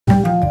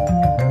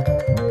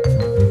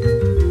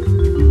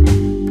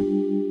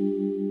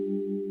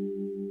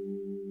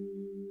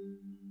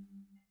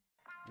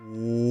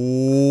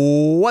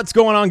What's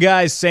going on,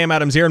 guys? Sam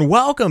Adams here, and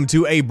welcome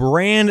to a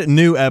brand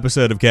new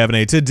episode of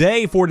Caffeinate.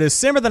 Today, for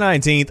December the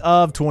 19th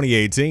of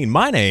 2018,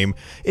 my name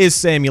is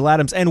Samuel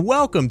Adams, and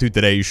welcome to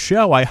today's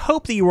show. I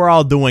hope that you are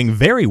all doing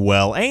very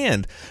well,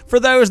 and for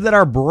those that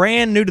are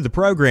brand new to the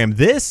program,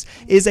 this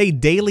is a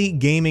daily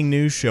gaming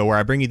news show where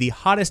I bring you the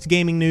hottest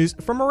gaming news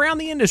from around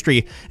the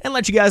industry and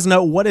let you guys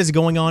know what is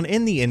going on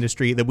in the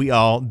industry that we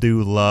all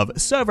do love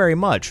so very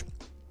much.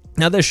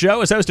 Now, this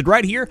show is hosted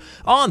right here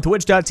on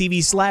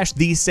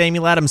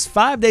twitch.tv/TheSamuelAdams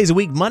 5 days a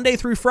week, Monday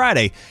through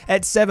Friday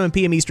at 7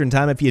 p.m. Eastern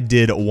Time if you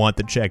did want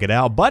to check it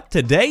out. But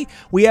today,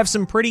 we have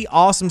some pretty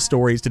awesome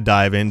stories to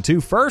dive into.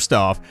 First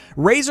off,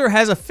 Razer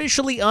has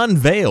officially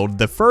unveiled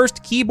the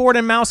first keyboard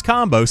and mouse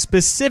combo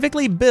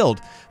specifically built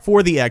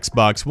for the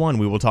Xbox One.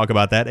 We will talk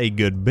about that a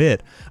good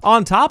bit.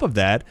 On top of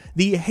that,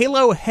 the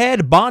Halo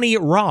head Bonnie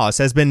Ross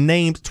has been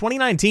named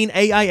 2019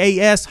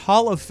 AIAS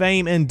Hall of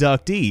Fame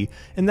inductee,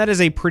 and that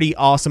is a pretty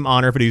awesome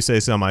honor if I do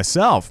say so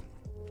myself.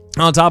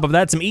 On top of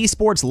that, some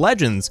esports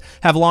legends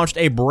have launched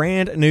a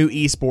brand new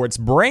esports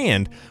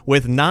brand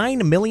with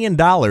 $9 million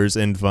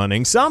in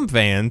funding. Some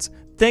fans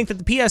think that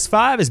the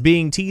PS5 is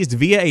being teased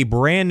via a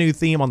brand new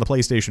theme on the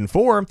PlayStation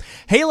 4.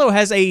 Halo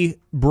has a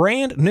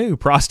brand new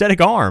prosthetic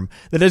arm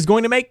that is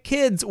going to make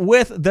kids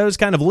with those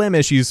kind of limb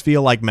issues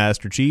feel like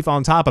Master Chief.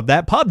 On top of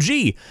that,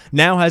 PUBG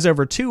now has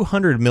over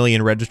 200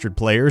 million registered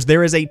players.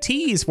 There is a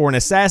tease for an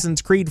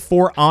Assassin's Creed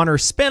For Honor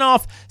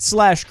spinoff /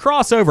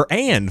 crossover.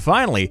 And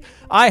finally,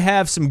 I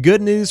have some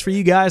good news for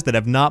you guys that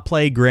have not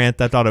played Grand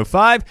Theft Auto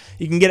 5.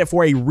 You can get it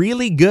for a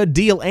really good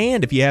deal,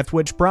 and if you have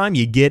Twitch Prime,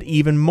 you get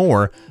even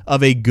more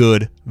of a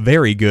good,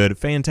 very good,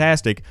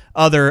 fantastic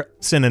other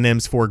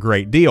synonyms for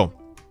great deal.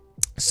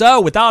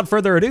 So, without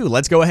further ado,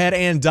 let's go ahead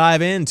and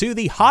dive into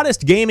the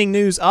hottest gaming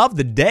news of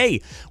the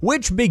day,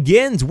 which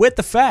begins with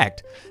the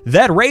fact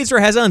that Razer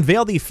has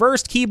unveiled the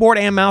first keyboard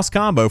and mouse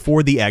combo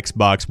for the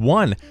Xbox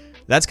One.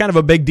 That's kind of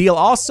a big deal,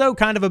 also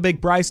kind of a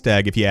big price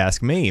tag if you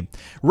ask me.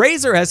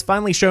 Razer has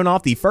finally shown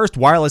off the first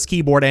wireless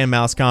keyboard and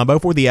mouse combo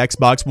for the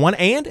Xbox One,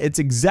 and it's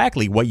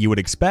exactly what you would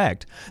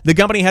expect. The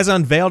company has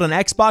unveiled an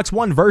Xbox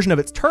One version of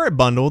its turret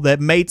bundle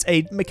that mates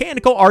a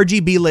mechanical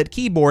RGB lit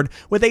keyboard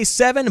with a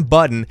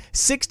 7-button,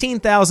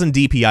 16,000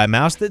 DPI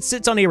mouse that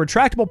sits on a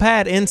retractable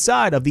pad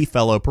inside of the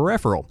fellow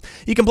peripheral.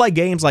 You can play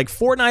games like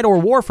Fortnite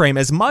or Warframe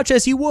as much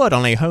as you would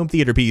on a home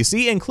theater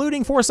PC,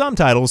 including for some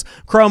titles,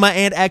 Chroma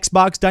and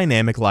Xbox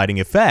dynamic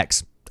lighting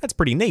effects. That's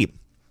pretty neat.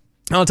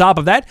 On top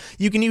of that,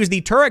 you can use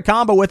the turret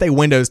combo with a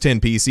Windows 10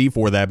 PC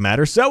for that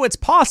matter, so it's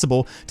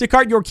possible to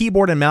cart your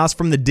keyboard and mouse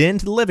from the den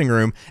to the living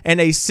room,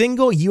 and a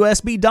single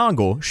USB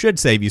dongle should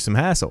save you some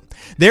hassle.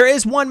 There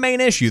is one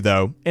main issue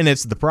though, and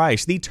it's the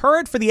price. The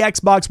turret for the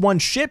Xbox One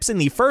ships in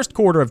the first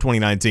quarter of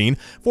 2019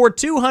 for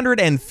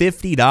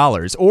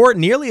 $250, or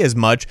nearly as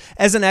much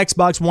as an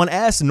Xbox One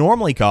S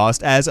normally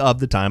cost as of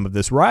the time of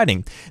this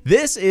writing.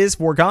 This is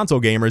for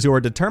console gamers who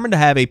are determined to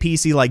have a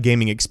PC-like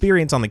gaming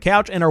experience on the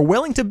couch and are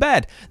willing to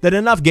bet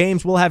that enough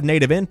games will have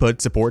native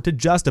input support to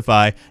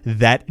justify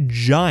that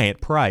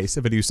giant price,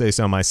 if I do say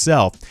so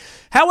myself.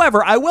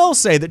 However, I will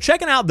say that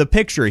checking out the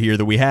picture here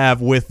that we have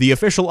with the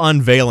official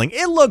unveiling,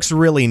 it looks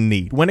really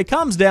neat. When it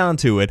comes down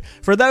to it,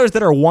 for those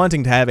that are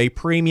wanting to have a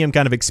premium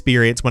kind of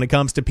experience when it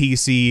comes to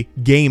PC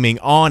gaming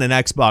on an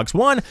Xbox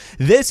One,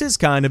 this is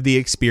kind of the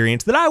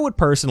experience that I would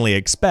personally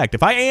expect.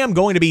 If I am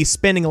going to be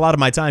spending a lot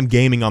of my time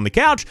gaming on the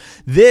couch,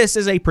 this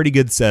is a pretty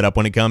good setup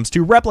when it comes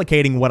to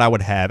replicating what I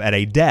would have at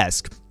a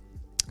desk.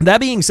 That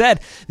being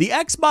said, the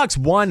Xbox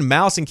One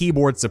mouse and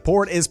keyboard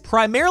support is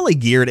primarily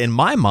geared, in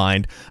my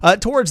mind,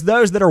 towards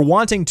those that are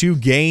wanting to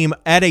game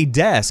at a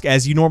desk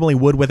as you normally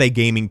would with a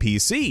gaming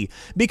PC.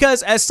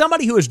 Because as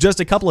somebody who is just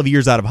a couple of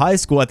years out of high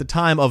school at the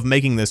time of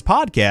making this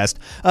podcast,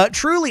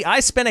 truly I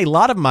spent a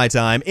lot of my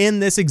time in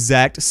this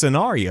exact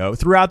scenario.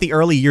 Throughout the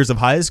early years of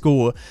high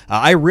school,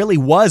 I really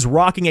was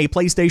rocking a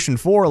PlayStation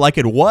 4 like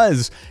it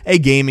was a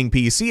gaming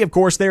PC. Of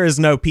course, there is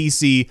no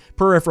PC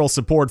peripheral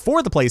support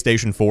for the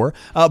PlayStation 4,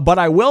 but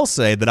I will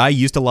say that I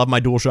used to love my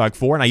DualShock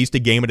 4 and I used to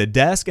game at a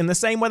desk in the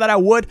same way that I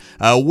would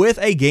with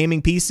a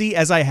gaming PC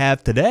as I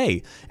have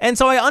today. And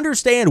so I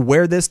understand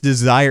where this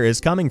desire is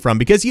coming from,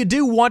 because you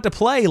do want to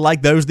play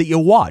like those that you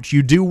watch.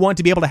 You do want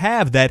to be able to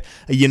have that,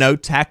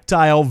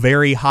 tactile,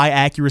 very high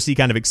accuracy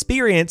kind of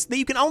experience that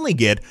you can only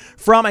get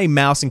from a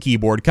mouse and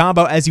keyboard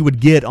combo as you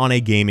would get on a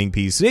gaming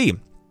PC.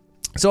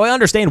 So I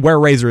understand where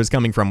Razer is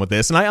coming from with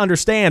this, and I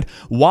understand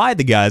why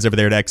the guys over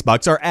there at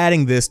Xbox are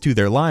adding this to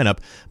their lineup.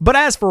 But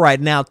as for right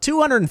now,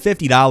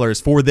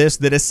 $250 for this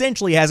that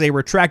essentially has a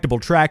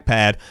retractable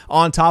trackpad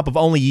on top of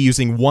only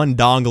using one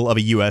dongle of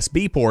a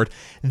USB port,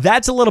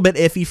 that's a little bit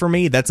iffy for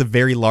me. That's a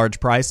very large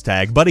price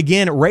tag. But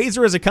again,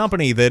 Razer is a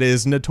company that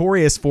is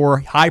notorious for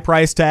high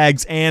price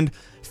tags and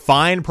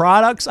fine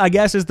products, I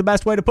guess is the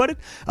best way to put it.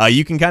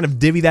 You can kind of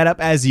divvy that up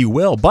as you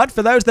will. But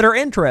for those that are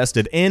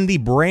interested in the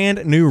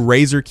brand new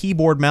Razer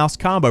keyboard mouse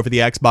combo for the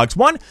Xbox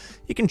One,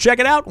 you can check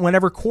it out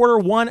whenever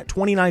Q1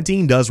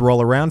 2019 does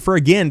roll around for,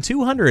 again,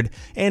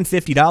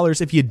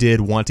 $250 if you did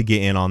want to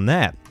get in on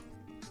that.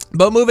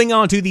 But moving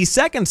on to the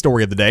second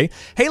story of the day,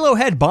 Halo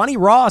head Bonnie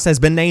Ross has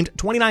been named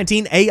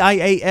 2019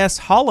 AIAS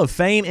Hall of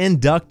Fame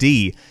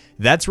inductee.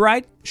 That's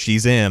right,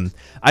 she's in.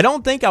 I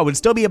don't think I would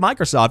still be at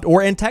Microsoft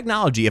or in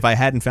technology if I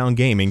hadn't found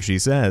gaming, she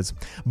says.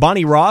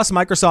 Bonnie Ross,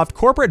 Microsoft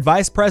Corporate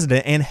Vice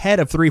President and head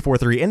of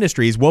 343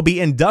 Industries, will be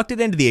inducted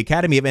into the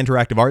Academy of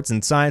Interactive Arts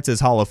and Sciences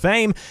Hall of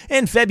Fame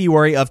in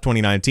February of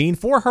 2019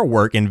 for her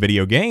work in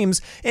video games,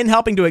 in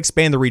helping to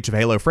expand the reach of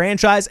Halo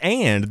franchise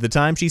and the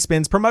time she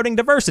spends promoting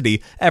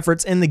diversity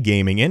efforts in the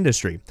gaming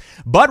industry.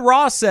 But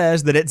Ross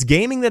says that it's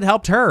gaming that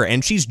helped her,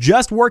 and she's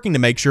just working to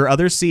make sure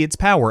others see its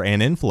power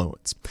and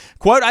influence.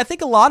 Quote, I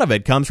think a lot of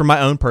it comes from my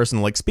own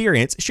personal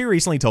experience, she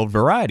recently told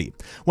Variety.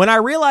 When I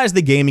realized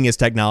that gaming is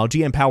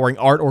technology empowering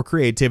art or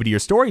creativity or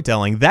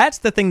storytelling, that's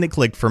the thing that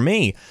clicked for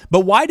me.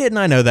 But why didn't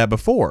I know that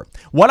before?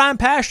 What I'm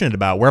passionate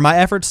about, where my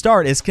efforts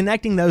start, is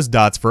connecting those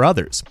dots for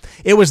others.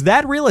 It was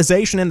that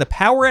realization and the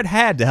power it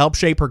had to help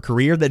shape her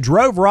career that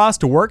drove Ross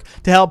to work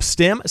to help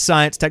STEM,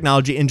 science,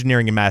 technology,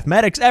 engineering, and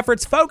mathematics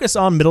efforts focus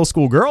on middle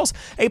school girls,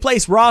 a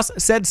place Ross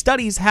said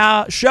studies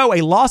show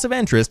a loss of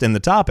interest in the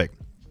topic.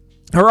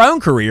 Her own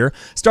career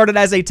started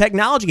as a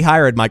technology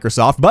hire at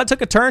Microsoft, but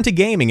took a turn to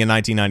gaming in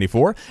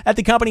 1994 at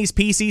the company's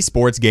PC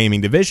sports gaming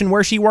division,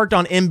 where she worked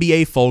on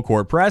NBA Full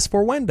Court Press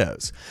for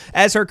Windows.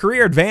 As her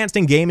career advanced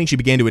in gaming, she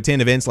began to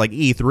attend events like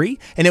E3,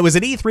 and it was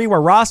at E3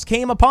 where Ross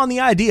came upon the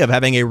idea of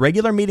having a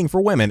regular meeting for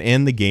women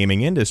in the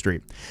gaming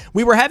industry.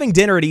 We were having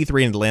dinner at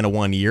E3 in Atlanta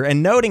one year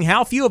and noting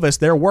how few of us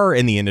there were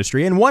in the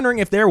industry and wondering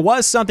if there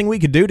was something we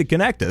could do to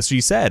connect us,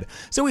 she said.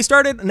 So we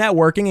started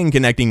networking and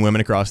connecting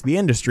women across the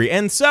industry,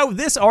 and so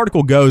this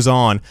article goes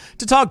on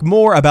to talk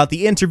more about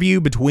the interview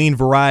between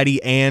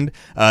Variety and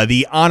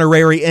the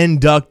honorary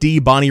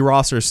inductee Bonnie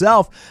Ross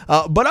herself.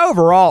 But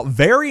overall,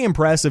 very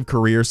impressive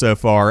career so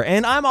far,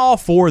 and I'm all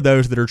for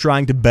those that are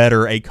trying to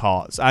better a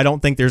cause. I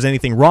don't think there's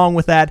anything wrong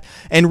with that,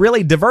 and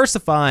really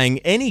diversifying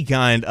any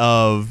kind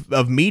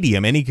of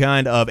medium, any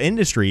kind of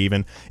industry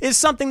even, is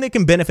something that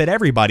can benefit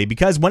everybody,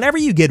 because whenever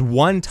you get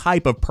one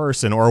type of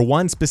person or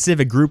one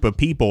specific group of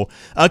people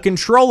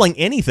controlling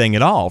anything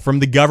at all, from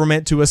the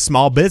government to a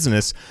small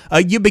business,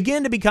 you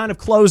begin to be kind of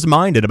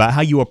closed-minded about how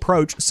you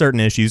approach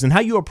certain issues and how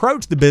you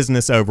approach the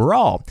business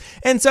overall.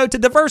 And so to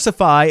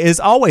diversify is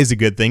always a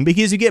good thing,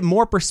 because you get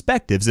more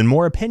perspectives and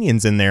more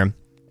opinions in there.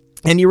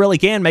 And you really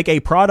can make a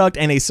product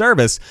and a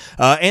service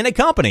and a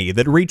company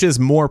that reaches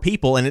more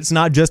people, and it's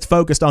not just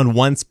focused on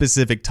one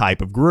specific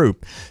type of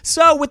group.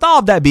 So with all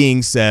of that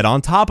being said,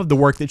 on top of the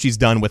work that she's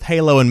done with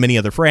Halo and many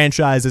other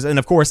franchises, and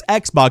of course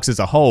Xbox as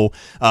a whole,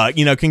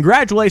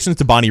 congratulations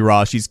to Bonnie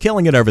Ross. She's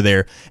killing it over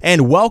there.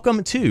 And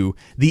welcome to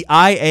the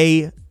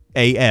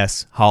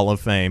IAAS Hall of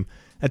Fame.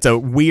 That's a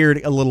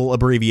weird little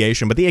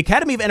abbreviation, but the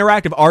Academy of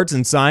Interactive Arts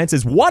and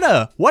Sciences, what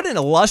an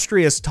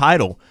illustrious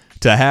title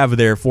to have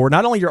there for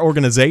not only your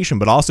organization,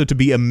 but also to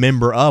be a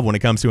member of when it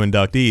comes to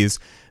inductees.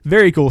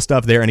 Very cool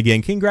stuff there. And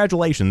again,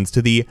 congratulations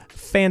to the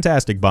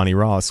fantastic Bonnie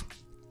Ross.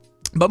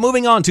 But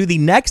moving on to the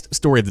next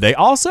story of the day,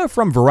 also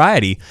from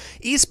Variety,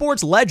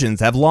 esports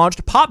legends have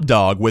launched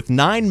PopDog with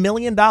 $9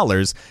 million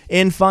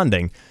in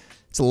funding.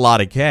 It's a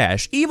lot of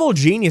cash. Evil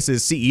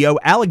Genius's CEO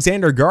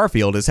Alexander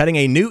Garfield is heading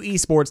a new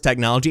esports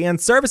technology and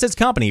services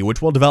company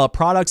which will develop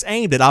products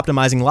aimed at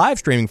optimizing live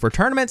streaming for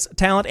tournaments,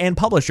 talent, and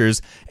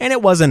publishers, and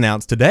it was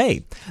announced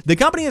today. The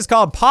company is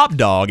called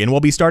PopDog and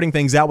will be starting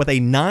things out with a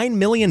 $9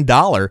 million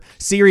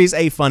Series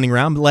A funding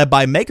round led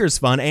by Makers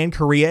Fund and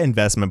Korea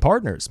Investment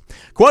Partners.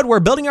 Quote, we're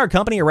building our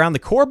company around the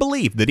core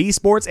belief that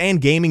esports and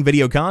gaming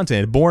video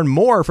content, born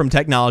more from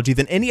technology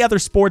than any other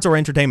sports or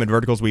entertainment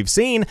verticals we've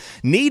seen,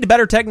 need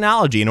better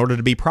technology in order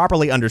to be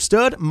properly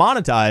understood,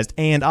 monetized,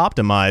 and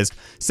optimized,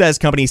 says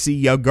company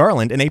CEO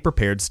Garland in a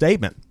prepared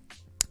statement.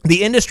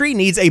 The industry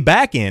needs a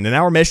back-end, and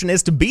our mission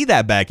is to be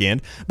that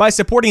back-end by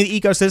supporting the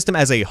ecosystem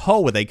as a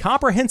whole with a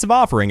comprehensive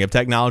offering of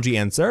technology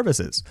and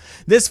services.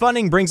 This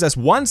funding brings us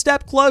one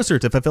step closer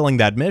to fulfilling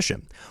that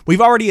mission. We've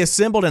already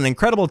assembled an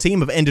incredible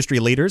team of industry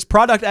leaders,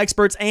 product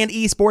experts, and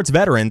esports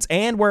veterans,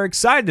 and we're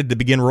excited to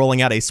begin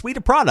rolling out a suite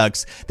of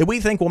products that we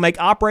think will make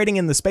operating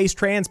in the space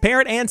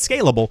transparent and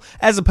scalable,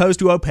 as opposed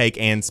to opaque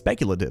and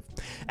speculative.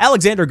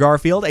 Alexander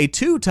Garfield, a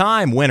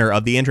two-time winner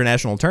of the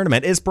international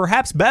tournament, is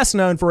perhaps best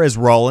known for his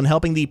role in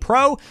helping the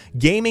pro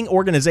gaming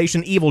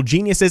organization Evil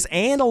Geniuses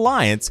and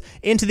Alliance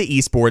into the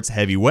esports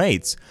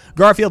heavyweights.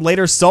 Garfield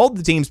later sold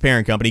the team's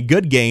parent company,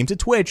 Good Game, to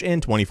Twitch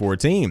in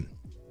 2014.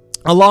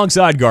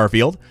 Alongside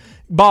Garfield,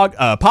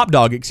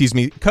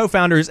 PopDog,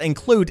 co-founders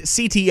include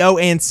CTO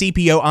and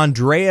CPO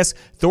Andreas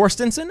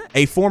Thorstensen,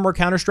 a former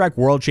Counter-Strike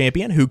world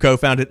champion who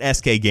co-founded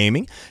SK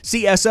Gaming,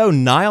 CSO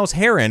Niles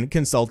Heron,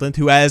 consultant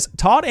who has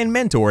taught and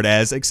mentored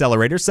as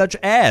accelerators such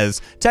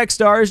as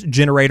Techstars,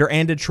 Generator,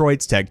 and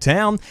Detroit's Tech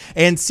Town,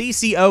 and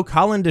CCO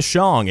Colin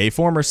DeShong, a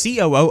former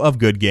COO of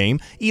Good Game,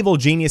 Evil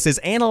Geniuses,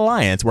 and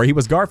Alliance, where he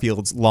was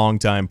Garfield's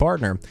longtime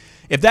partner.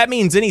 If that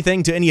means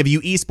anything to any of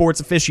you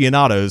esports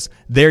aficionados,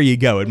 there you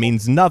go. It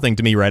means nothing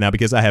to me right now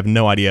because I have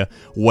no idea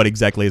what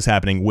exactly is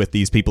happening with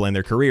these people in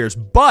their careers.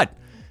 But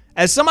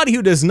As somebody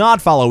who does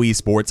not follow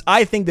esports,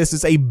 I think this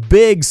is a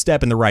big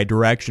step in the right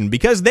direction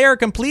because they are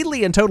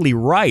completely and totally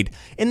right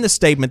in the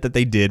statement that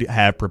they did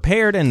have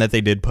prepared and that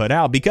they did put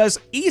out, because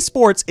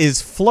esports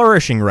is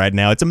flourishing right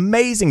now. It's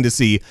amazing to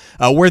see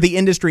where the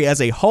industry as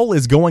a whole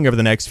is going over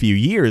the next few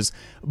years,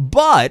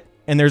 but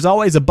and there's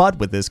always a but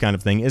with this kind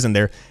of thing, isn't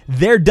there?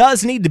 There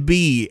does need to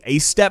be a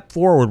step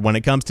forward when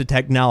it comes to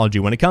technology,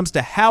 when it comes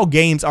to how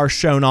games are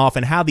shown off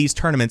and how these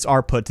tournaments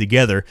are put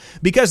together,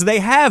 because they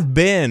have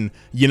been,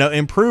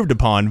 improved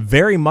upon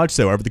very much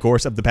so over the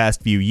course of the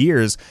past few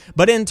years.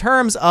 But in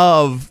terms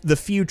of the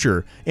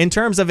future, in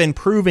terms of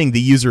improving the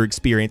user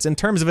experience, in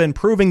terms of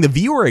improving the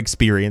viewer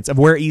experience of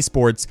where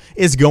esports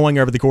is going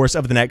over the course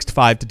of the next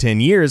 5 to 10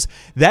 years,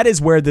 that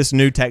is where this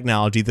new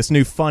technology, this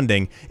new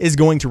funding is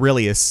going to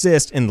really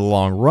assist in the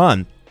long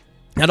run.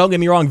 Now, don't get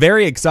me wrong,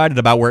 very excited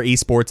about where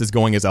esports is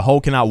going as a whole.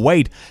 Cannot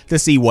wait to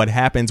see what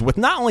happens with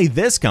not only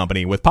this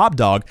company, with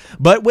PopDog,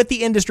 but with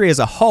the industry as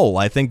a whole.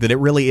 I think that it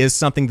really is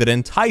something that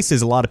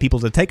entices a lot of people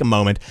to take a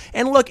moment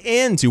and look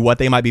into what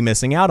they might be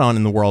missing out on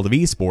in the world of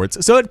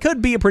esports. So it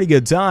could be a pretty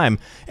good time,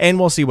 and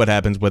we'll see what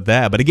happens with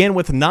that. But again,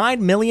 with $9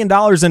 million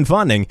in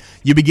funding,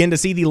 you begin to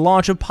see the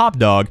launch of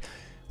PopDog,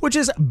 which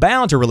is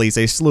bound to release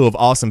a slew of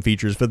awesome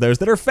features for those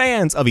that are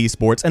fans of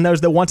esports and those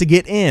that want to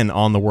get in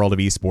on the world of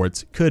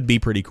esports. Could be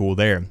pretty cool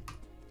there.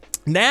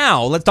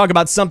 Now, let's talk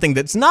about something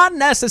that's not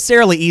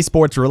necessarily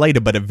esports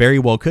related, but it very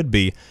well could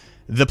be.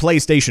 The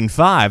PlayStation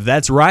 5.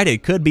 That's right,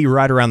 it could be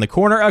right around the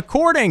corner,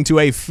 according to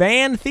a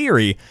fan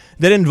theory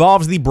that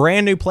involves the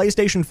brand new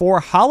PlayStation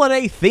 4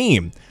 holiday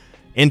theme.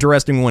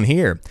 Interesting one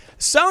here.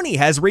 Sony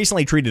has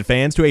recently treated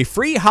fans to a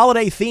free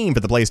holiday theme for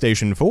the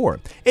PlayStation 4.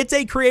 It's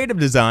a creative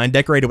design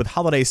decorated with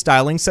holiday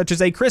styling such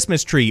as a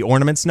Christmas tree,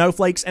 ornaments,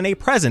 snowflakes, and a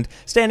present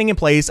standing in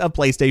place of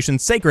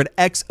PlayStation's sacred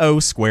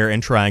XO, square,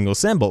 and triangle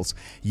symbols.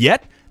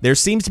 Yet, there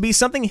seems to be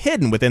something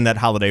hidden within that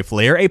holiday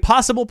flair. A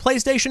possible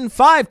PlayStation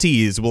 5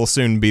 tease will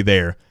soon be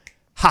there.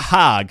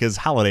 Haha, because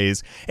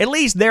holidays. At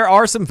least there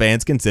are some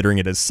fans considering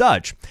it as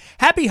such.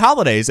 Happy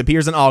Holidays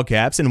appears in all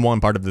caps in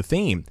one part of the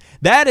theme.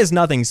 That is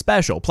nothing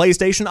special.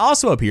 PlayStation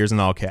also appears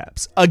in all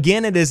caps.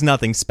 Again, it is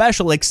nothing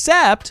special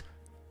except,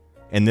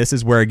 and this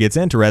is where it gets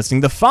interesting,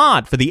 the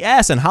font for the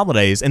S in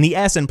Holidays and the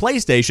S in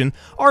PlayStation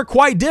are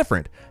quite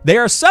different. They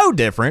are so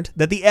different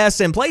that the S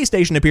in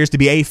PlayStation appears to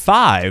be a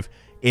 5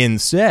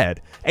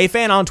 instead. A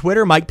fan on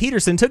Twitter, Mike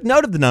Peterson, took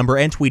note of the number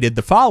and tweeted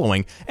the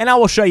following, and I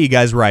will show you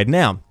guys right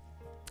now.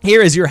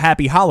 Here is your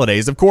Happy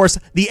Holidays. Of course,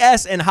 the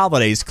S in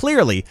Holidays,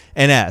 clearly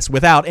an S,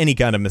 without any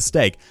kind of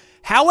mistake.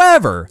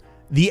 However,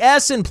 the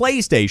S in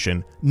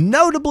PlayStation,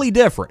 notably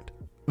different.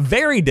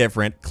 Very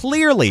different,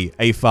 clearly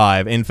a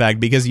 5, in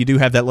fact, because you do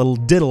have that little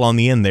diddle on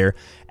the end there,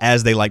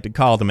 as they like to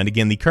call them. And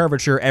again, the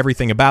curvature,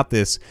 everything about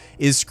this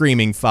is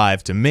screaming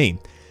 5 to me.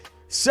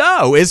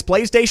 So, is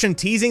PlayStation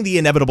teasing the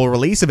inevitable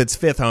release of its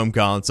 5th home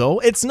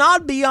console? It's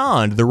not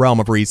beyond the realm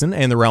of reason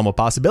and the realm of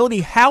possibility.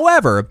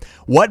 However,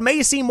 what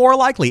may seem more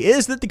likely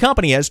is that the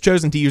company has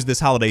chosen to use this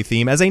holiday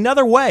theme as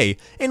another way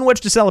in which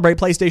to celebrate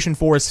PlayStation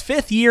 4's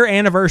 5th year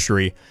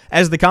anniversary,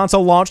 as the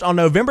console launched on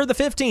November the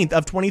 15th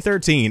of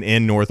 2013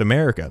 in North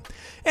America.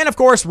 And of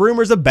course,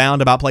 rumors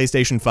abound about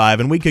PlayStation 5,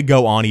 and we could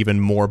go on even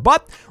more,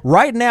 but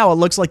right now it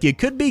looks like you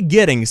could be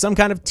getting some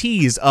kind of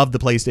tease of the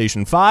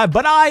PlayStation 5,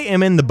 but I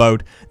am in the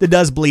boat that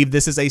does believe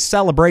this is a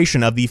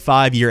celebration of the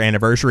 5-year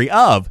anniversary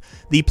of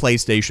the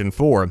PlayStation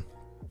 4.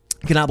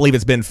 I cannot believe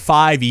it's been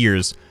 5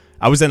 years.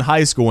 I was in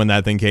high school when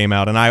that thing came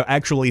out, and I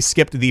actually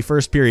skipped the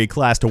first period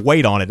class to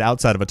wait on it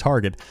outside of a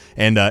Target,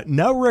 and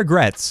no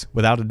regrets,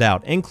 without a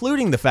doubt,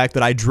 including the fact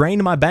that I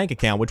drained my bank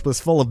account, which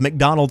was full of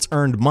McDonald's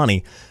earned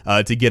money,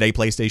 to get a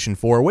PlayStation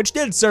 4, which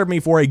did serve me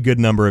for a good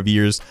number of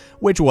years,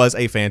 which was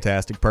a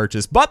fantastic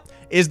purchase. But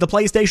is the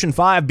PlayStation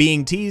 5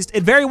 being teased?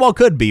 It very well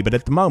could be, but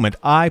at the moment,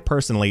 I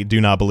personally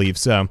do not believe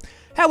so.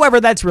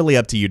 However, that's really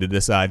up to you to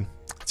decide.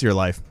 It's your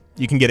life.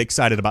 You can get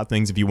excited about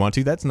things if you want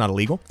to. That's not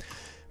illegal.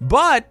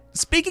 But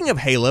speaking of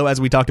Halo, as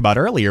we talked about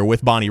earlier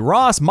with Bonnie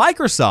Ross,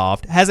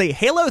 Microsoft has a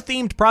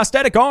Halo-themed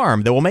prosthetic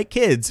arm that will make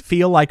kids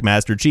feel like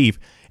Master Chief.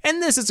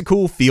 And this is a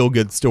cool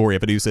feel-good story,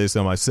 if I do say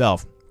so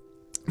myself.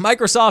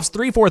 Microsoft's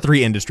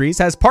 343 Industries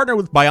has partnered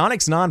with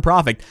Bionic's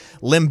nonprofit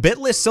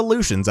Limbitless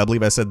Solutions, I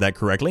believe I said that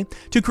correctly,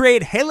 to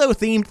create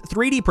Halo-themed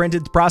 3D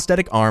printed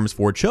prosthetic arms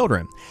for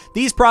children.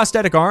 These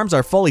prosthetic arms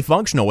are fully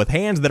functional with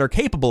hands that are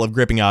capable of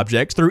gripping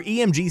objects through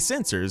EMG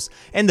sensors,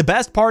 and the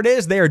best part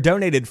is they are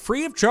donated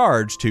free of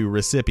charge to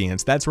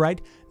recipients. That's right,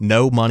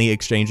 no money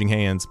exchanging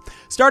hands.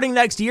 Starting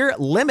next year,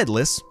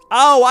 Limitless,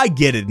 oh, I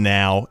get it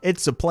now,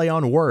 it's a play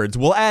on words,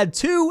 will add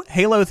 2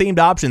 Halo-themed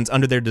options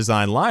under their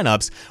design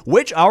lineups,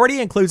 which already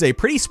includes a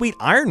pretty sweet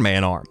Iron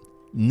Man arm.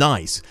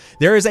 Nice.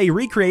 There is a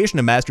recreation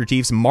of Master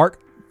Chief's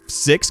Mark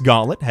 6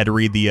 gauntlet. Had to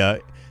read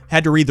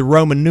the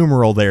Roman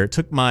numeral there.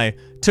 Took my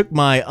took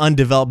my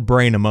undeveloped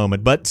brain a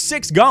moment, but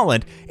 6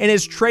 Gauntlet in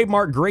its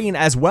trademark green,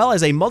 as well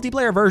as a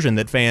multiplayer version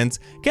that fans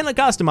can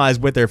customize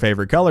with their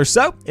favorite colors.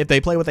 So if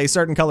they play with a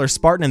certain color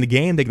Spartan in the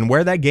game, they can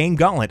wear that game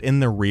Gauntlet in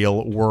the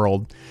real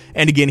world.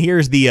 And again,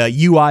 here's the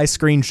UI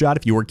screenshot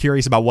if you were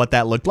curious about what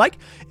that looked like.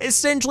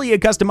 Essentially,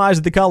 it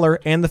customized the color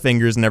and the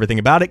fingers and everything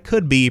about it.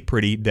 Could be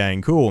pretty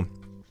dang cool.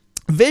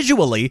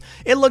 Visually,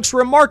 it looks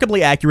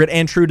remarkably accurate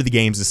and true to the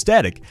game's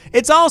aesthetic.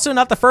 It's also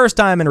not the first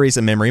time in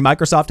recent memory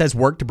Microsoft has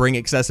worked to bring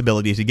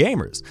accessibility to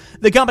gamers.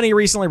 The company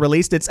recently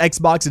released its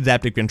Xbox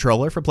Adaptive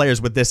Controller for players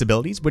with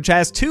disabilities, which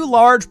has 2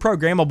 large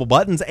programmable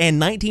buttons and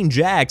 19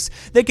 jacks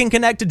that can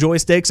connect to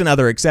joysticks and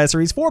other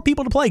accessories for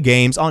people to play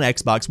games on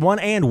Xbox One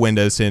and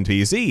Windows 10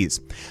 PCs.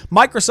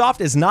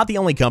 Microsoft is not the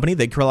only company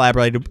that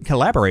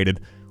collaborated.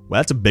 Well,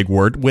 that's a big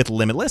word, with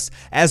Limitless,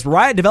 as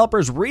Riot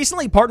developers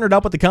recently partnered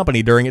up with the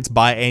company during its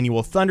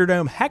biannual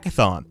Thunderdome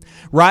Hackathon.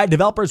 Riot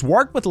developers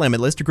worked with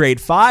Limitless to create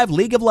 5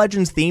 League of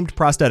Legends themed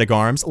prosthetic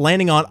arms,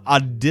 landing on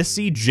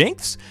Odyssey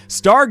Jinx,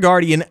 Star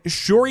Guardian,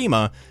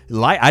 Shurima,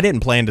 I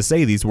didn't plan to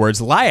say these words,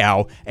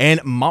 Liao, and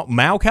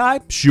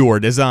Maokai? Sure,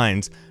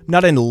 designs.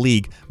 Not in the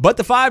League, but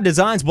the 5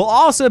 designs will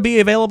also be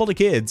available to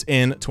kids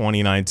in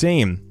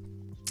 2019.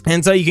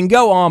 And so you can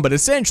go on, but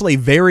essentially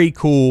very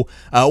cool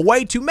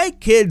way to make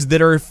kids that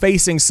are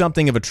facing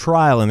something of a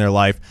trial in their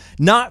life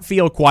not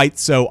feel quite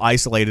so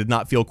isolated,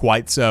 not feel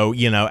quite so,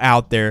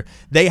 out there.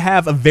 They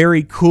have a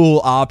very cool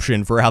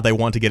option for how they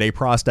want to get a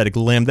prosthetic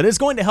limb that is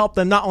going to help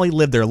them not only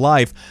live their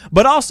life,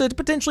 but also to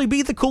potentially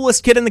be the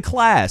coolest kid in the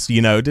class,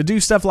 to do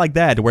stuff like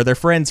that, where their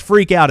friends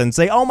freak out and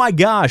say, oh my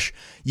gosh,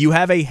 you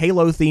have a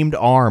Halo-themed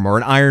arm, or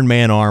an Iron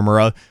Man arm, or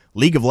a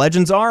League of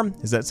Legends arm?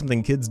 Is that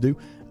something kids do?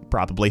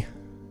 Probably.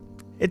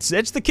 It's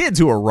the kids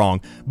who are wrong.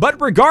 But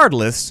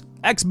regardless,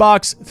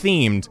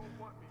 Xbox-themed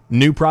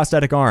new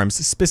prosthetic arms,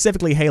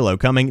 specifically Halo,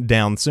 coming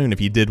down soon if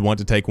you did want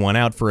to take one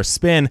out for a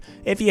spin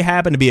if you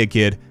happen to be a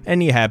kid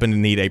and you happen to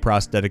need a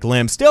prosthetic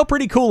limb. Still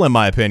pretty cool in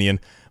my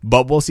opinion,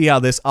 but we'll see how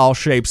this all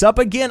shapes up.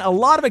 Again, a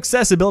lot of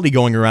accessibility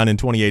going around in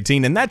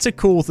 2018, and that's a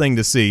cool thing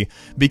to see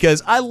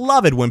because I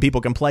love it when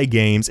people can play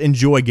games, and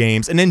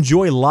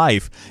enjoy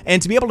life,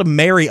 and to be able to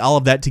marry all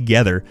of that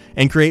together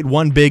and create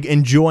one big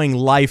enjoying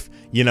life,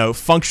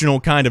 functional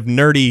kind of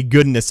nerdy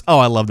goodness. Oh,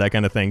 I love that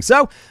kind of thing.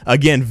 So,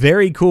 again,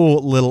 very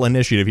cool little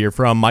initiative here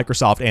from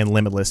Microsoft and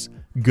Limitless.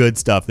 Good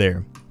stuff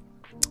there.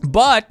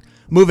 But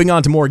moving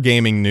on to more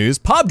gaming news,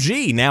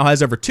 PUBG now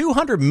has over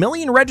 200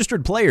 million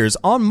registered players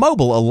on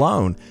mobile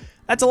alone.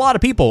 That's a lot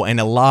of people and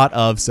a lot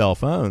of cell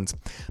phones.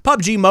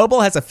 PUBG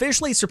Mobile has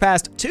officially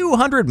surpassed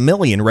 200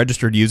 million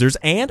registered users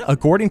and,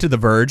 according to The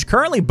Verge,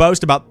 currently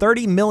boasts about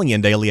 30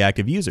 million daily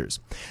active users.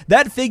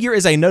 That figure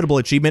is a notable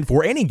achievement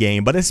for any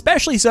game, but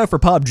especially so for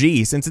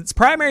PUBG, since its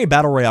primary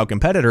battle royale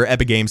competitor,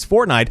 Epic Games'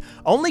 Fortnite,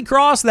 only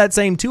crossed that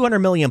same 200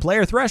 million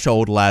player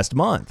threshold last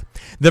month.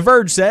 The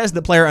Verge says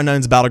that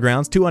PlayerUnknown's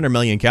Battlegrounds 200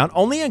 million count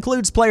only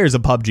includes players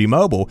of PUBG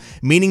Mobile,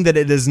 meaning that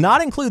it does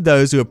not include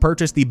those who have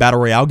purchased the battle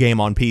royale game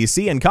on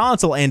PC and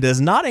console, and does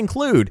not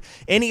include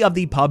any of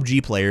the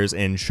PUBG players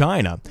in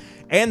China.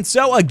 And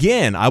so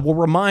again, I will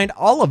remind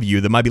all of you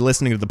that might be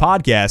listening to the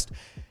podcast,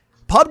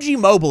 PUBG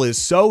Mobile is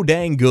so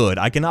dang good.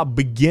 I cannot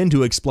begin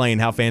to explain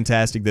how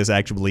fantastic this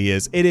actually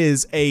is. It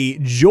is a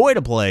joy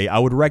to play. I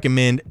would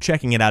recommend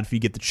checking it out if you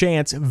get the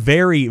chance.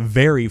 Very,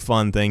 very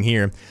fun thing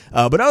here.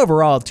 But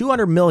overall,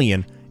 200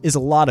 million is a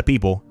lot of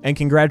people, and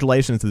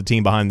congratulations to the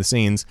team behind the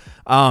scenes.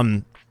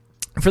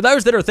 For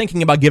those that are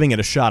thinking about giving it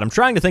a shot, I'm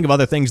trying to think of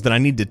other things that I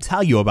need to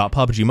tell you about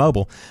PUBG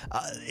Mobile.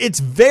 It's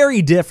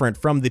very different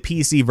from the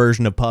PC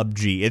version of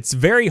PUBG. It's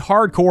very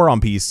hardcore on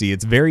PC.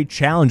 It's very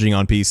challenging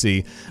on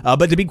PC.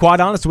 But to be quite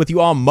honest with you,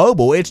 on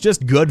mobile, it's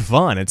just good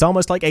fun. It's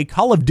almost like a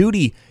Call of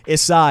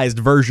Duty-sized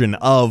version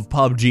of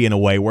PUBG in a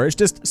way, where it's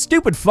just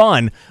stupid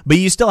fun, but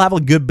you still have a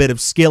good bit of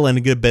skill and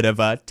a good bit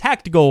of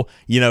tactical,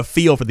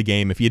 feel for the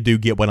game if you do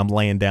get what I'm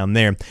laying down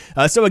there.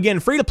 So again,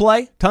 free to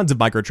play, tons of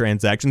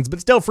microtransactions, but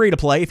still free to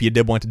play if you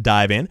did want to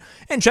dive in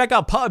and check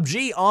out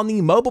PUBG on the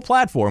mobile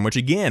platform, which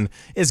again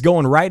is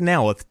going right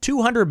now with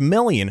 200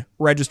 million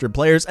registered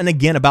players and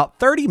again about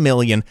 30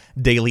 million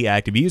daily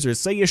active users,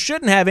 so you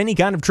shouldn't have any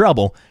kind of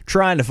trouble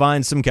trying to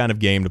find some kind of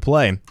game to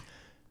play.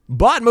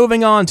 But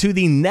moving on to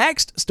the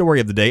next story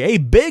of the day, a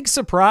big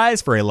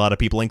surprise for a lot of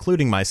people,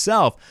 including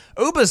myself.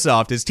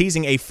 Ubisoft is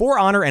teasing a For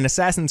Honor and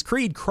Assassin's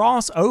Creed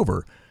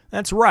crossover.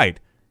 That's right,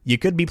 you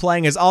could be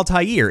playing as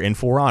Altair in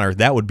For Honor.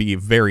 That would be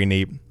very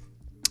neat.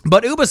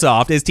 But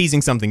Ubisoft is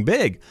teasing something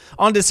big.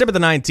 On December the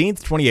 19th,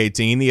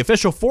 2018, the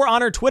official For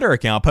Honor Twitter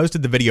account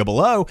posted the video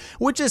below,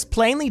 which is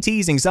plainly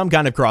teasing some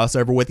kind of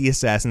crossover with the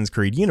Assassin's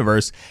Creed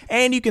universe,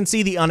 and you can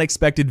see the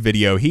unexpected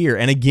video here.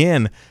 And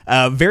again,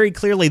 very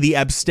clearly the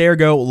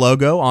Abstergo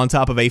logo on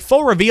top of a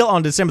full reveal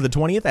on December the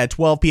 20th at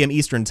 12 p.m.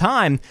 Eastern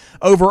Time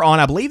over on,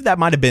 I believe that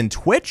might have been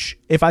Twitch,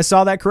 if I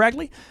saw that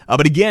correctly.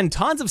 But again,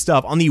 tons of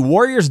stuff on the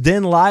Warriors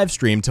Den live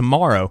stream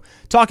tomorrow,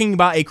 talking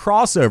about a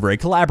crossover, a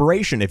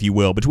collaboration, if you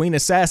will, between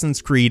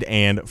Assassin's Creed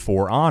and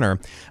For Honor.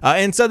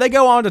 And so they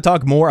go on to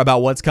talk more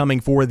about what's coming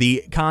for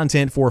the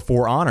content for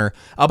Honor.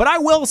 But I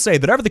will say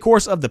that over the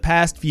course of the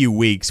past few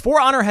weeks, For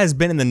Honor has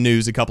been in the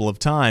news a couple of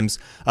times,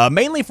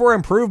 mainly for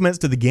improvements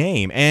to the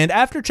game. And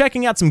after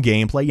checking out some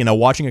gameplay,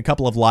 watching a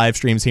couple of live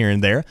streams here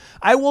and there,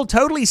 I will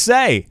totally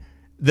say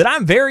that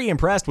I'm very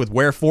impressed with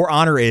where For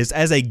Honor is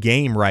as a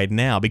game right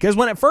now. Because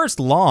when it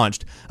first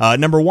launched,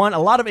 number one, a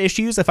lot of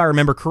issues, if I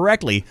remember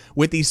correctly,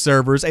 with these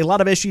servers, a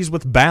lot of issues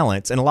with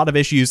balance, and a lot of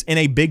issues in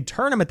a big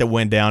tournament that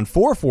went down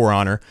for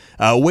Honor,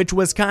 which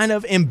was kind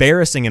of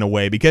embarrassing in a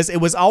way, because it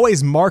was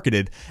always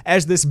marketed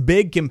as this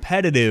big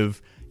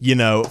competitive,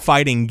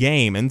 fighting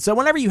game. And so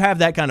whenever you have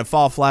that kind of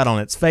fall flat on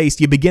its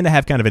face, you begin to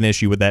have kind of an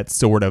issue with that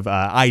sort of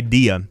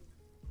idea,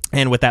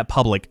 and with that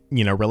public,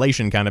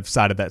 relation kind of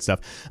side of that stuff.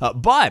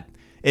 But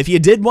if you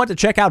did want to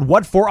check out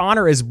what For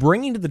Honor is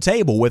bringing to the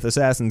table with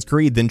Assassin's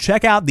Creed, then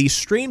check out the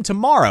stream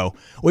tomorrow,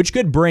 which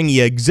could bring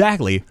you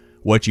exactly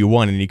what you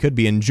want, and you could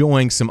be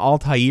enjoying some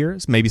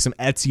Altairs, maybe some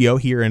Ezio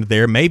here and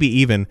there, maybe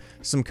even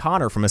some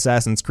Connor from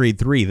Assassin's Creed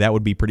 3. That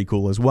would be pretty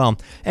cool as well.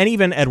 And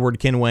even Edward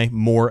Kenway,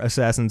 more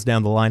Assassins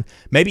down the line.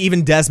 Maybe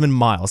even Desmond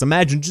Miles.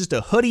 Imagine just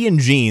a hoodie and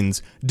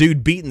jeans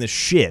dude beating the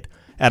shit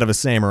out of a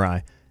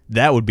samurai.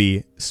 That would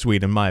be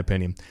sweet in my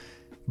opinion.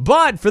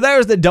 But for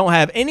those that don't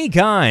have any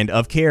kind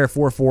of care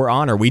for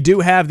Honor, we do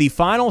have the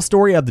final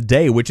story of the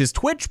day, which is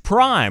Twitch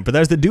Prime. For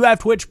those that do have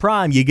Twitch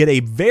Prime, you get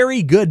a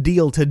very good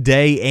deal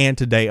today and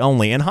today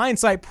only. In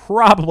hindsight,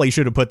 probably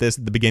should have put this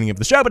at the beginning of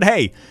the show, but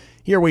hey,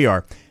 here we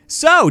are.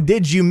 So,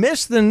 did you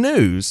miss the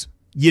news?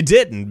 You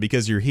didn't,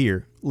 because you're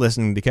here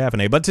listening to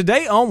Caffeinate. But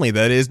today only,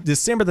 that is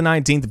December the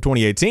 19th of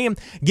 2018,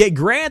 get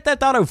Grand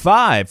Theft Auto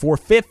 5 for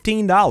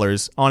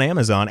 $15 on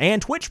Amazon,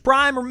 and Twitch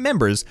Prime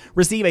members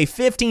receive a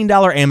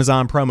 $15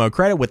 Amazon promo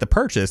credit with the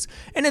purchase,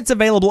 and it's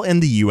available in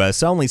the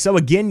US only. So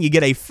again, you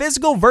get a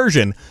physical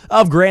version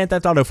of Grand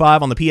Theft Auto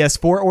 5 on the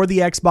PS4 or the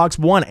Xbox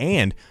One,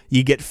 and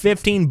you get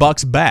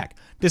 $15 back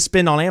to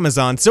spend on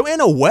Amazon. So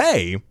in a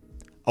way,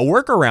 a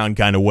workaround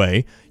kind of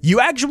way, you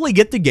actually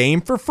get the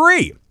game for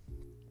free.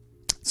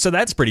 So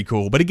that's pretty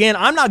cool. But again,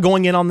 I'm not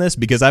going in on this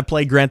because I've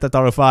played Grand Theft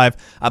Auto 5.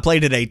 I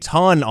played it a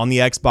ton on the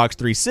Xbox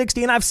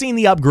 360, and I've seen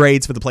the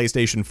upgrades for the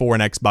PlayStation 4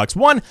 and Xbox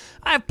One.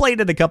 I've played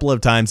it a couple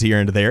of times here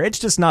and there. It's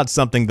just not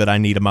something that I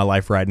need in my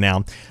life right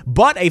now.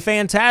 But a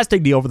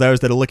fantastic deal for those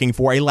that are looking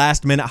for a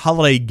last-minute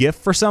holiday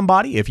gift for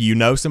somebody. If you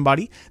know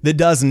somebody that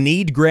does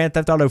need Grand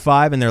Theft Auto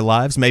 5 in their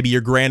lives, maybe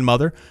your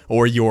grandmother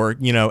or your,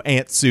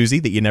 Aunt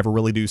Susie that you never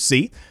really do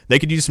see, they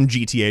could use some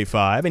GTA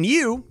 5, and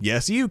you,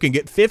 yes, you can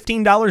get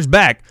 $15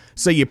 back.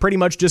 So you pretty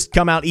much just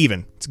come out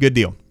even. It's a good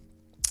deal.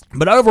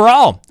 But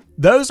overall,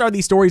 those are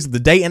the stories of the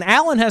day, and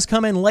Alan has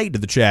come in late to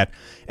the chat.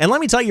 And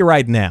let me tell you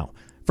right now,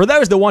 for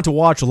those that want to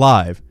watch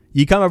live,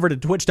 you come over to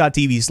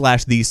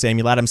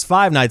twitch.tv/TheSamuelAdams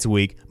 5 nights a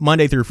week,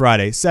 Monday through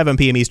Friday, 7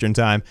 p.m. Eastern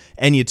Time,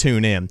 and you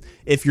tune in.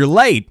 If you're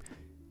late,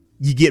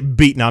 you get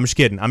beaten. No, I'm just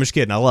kidding. I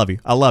love you.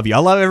 I love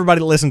everybody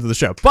that listens to the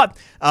show. But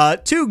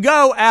to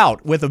go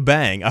out with a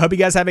bang, I hope you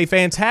guys have a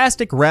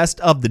fantastic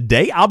rest of the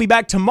day. I'll be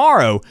back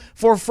tomorrow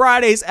for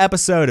Friday's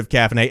episode of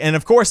Caffeinate. And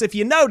of course, if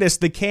you notice,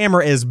 the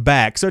camera is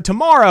back. So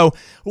tomorrow,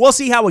 we'll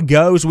see how it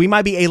goes. We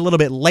might be a little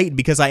bit late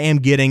because I am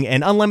getting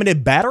an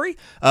unlimited battery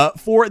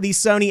for the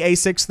Sony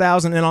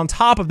a6000. And on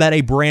top of that, a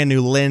brand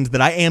new lens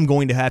that I am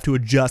going to have to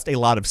adjust a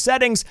lot of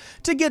settings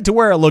to get to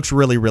where it looks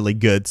really, really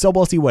good. So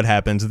we'll see what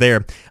happens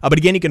there. But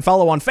again, you can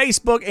follow on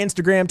Facebook,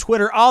 Instagram,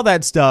 Twitter, all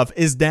that stuff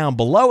is down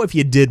below if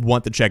you did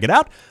want to check it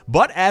out.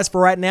 But as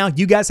for right now,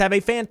 you guys have a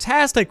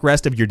fantastic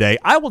rest of your day.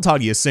 I will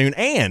talk to you soon,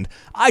 and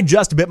I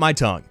just bit my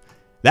tongue.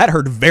 That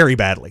hurt very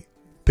badly.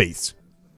 Peace.